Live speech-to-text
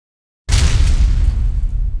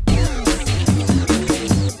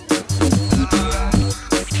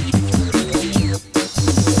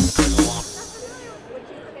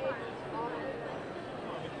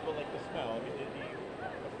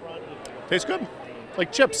Tastes good,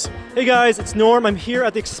 like chips. Hey guys, it's Norm. I'm here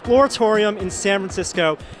at the Exploratorium in San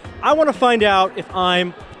Francisco. I want to find out if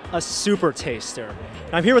I'm a super taster.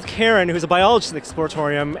 I'm here with Karen, who's a biologist at the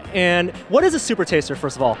Exploratorium. And what is a super taster,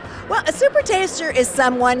 first of all? Well, a super taster is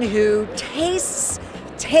someone who tastes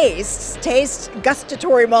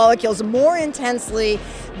gustatory molecules more intensely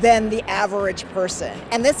than the average person.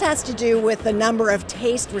 And this has to do with the number of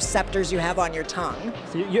taste receptors you have on your tongue.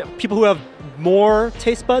 So people who have more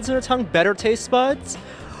taste buds in their tongue, better taste buds?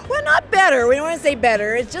 Well, not better. We don't want to say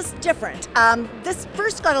better. It's just different. This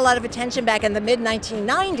first got a lot of attention back in the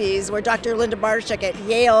mid-1990s, where Dr. Linda Bartoshuk at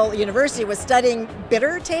Yale University was studying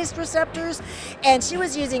bitter taste receptors, and she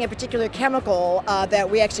was using a particular chemical that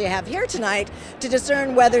we actually have here tonight to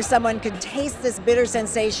discern whether someone could taste this bitter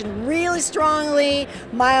sensation really strongly,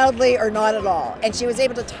 mildly, or not at all. And she was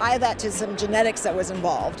able to tie that to some genetics that was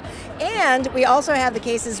involved. And we also have the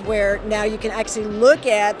cases where now you can actually look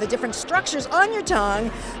at the different structures on your tongue,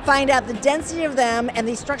 find out the density of them, and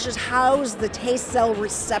these structures house the taste cell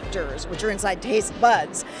receptors, which are inside taste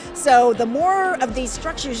buds. So the more of these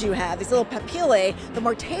structures you have, these little papillae, the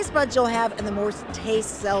more taste buds you'll have and the more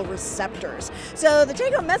taste cell receptors. So the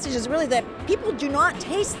take-home message is really that people do not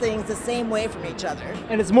taste things the same way from each other.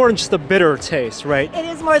 And it's more than just a bitter taste, right? It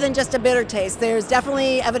is more than just a bitter taste. There's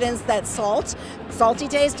definitely evidence that salty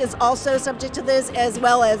taste is also subject to this, as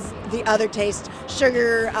well as the other taste,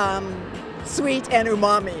 sugar, sweet, and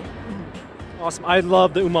umami. Awesome. I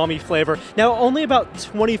love the umami flavor. Now, only about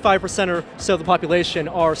 25% or so of the population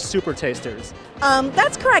are super tasters.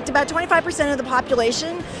 That's correct. About 25% of the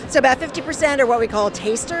population. So about 50% are what we call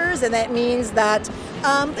tasters, and that means that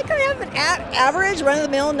they kind of have an average,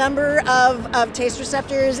 run-of-the-mill number of taste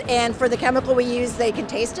receptors, and for the chemical we use, they can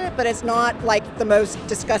taste it, but it's not like the most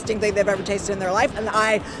disgusting thing they've ever tasted in their life. And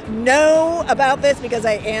I know about this because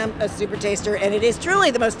I am a super taster, and it is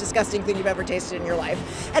truly the most disgusting thing you've ever tasted in your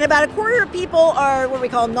life. And about a quarter of people are what we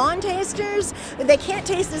call non-tasters. They can't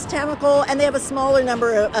taste this chemical, and they have a smaller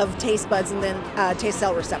number of taste buds and then taste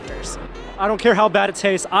cell receptors. I don't care how bad it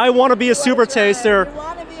tastes. I want to be a super taster. You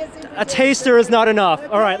want to be a super A taster is not enough.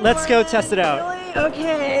 Okay, All right, let's go test it out. Really?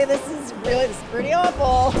 Okay, this is pretty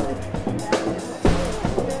awful.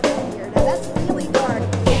 That's really dark.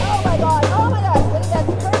 Oh my gosh, that's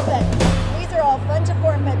perfect. These are all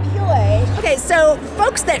fungiform papillae. Okay, so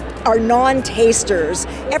folks that are non-tasters,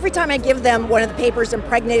 every time I give them one of the papers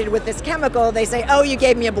impregnated with this chemical, they say, oh, you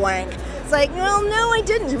gave me a blank. It's like, well, no, I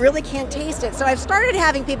didn't. You really can't taste it. So I've started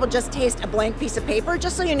having people just taste a blank piece of paper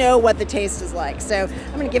just so you know what the taste is like. So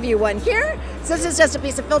I'm going to give you one here. So this is just a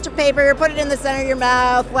piece of filter paper. Put it in the center of your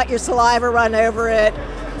mouth. Let your saliva run over it.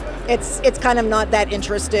 It's kind of not that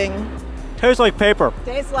interesting. Tastes like paper.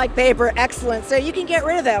 Tastes like paper. Excellent. So you can get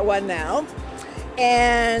rid of that one now.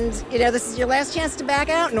 And, you know, this is your last chance to back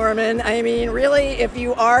out, Norman. I mean, really, if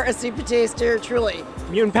you are a super taster, truly.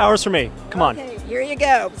 Mutant powers for me. Come on. Okay, here you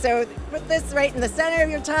go. So put this right in the center of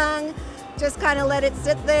your tongue. Just kind of let it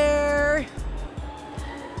sit there.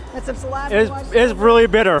 Let some saliva. It's really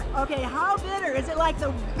bitter. Okay, how bitter? Is it like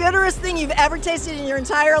the bitterest thing you've ever tasted in your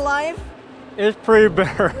entire life? It's pretty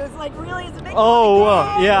bitter. It's like really, it's a big Yeah.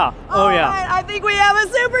 Oh, yeah. Right, I think we have a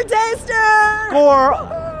super taster. Score.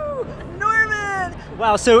 Norman.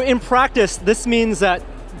 Wow, so in practice, this means that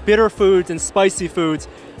bitter foods and spicy foods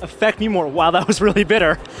affect me more. Wow, that was really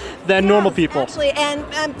bitter than normal people. Actually, and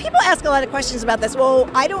people ask a lot of questions about this. Well,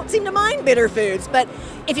 I don't seem to mind bitter foods, but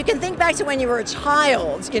if you can think back to when you were a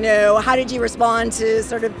child, you know, how did you respond to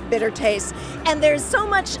sort of bitter tastes? And there's so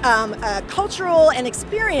much cultural and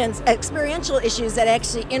experiential issues that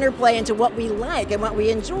actually interplay into what we like and what we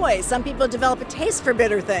enjoy. Some people develop a taste for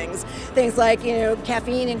bitter things like, you know,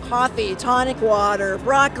 caffeine in coffee, tonic water,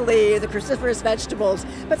 broccoli, the cruciferous vegetables.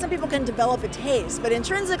 But some people can develop a taste. But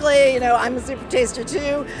intrinsically, you know, I'm a super taster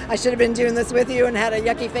too. I should have been doing this with you and had a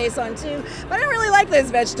yucky face on too. But I don't really like those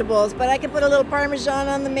vegetables. But I can put a little Parmesan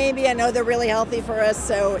on them maybe. I know they're really healthy for us,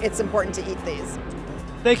 so it's important to eat these.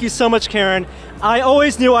 Thank you so much, Karen. I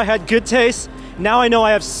always knew I had good taste. Now I know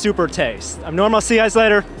I have super taste. I'm Norm. I'll see you guys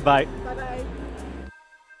later. Bye.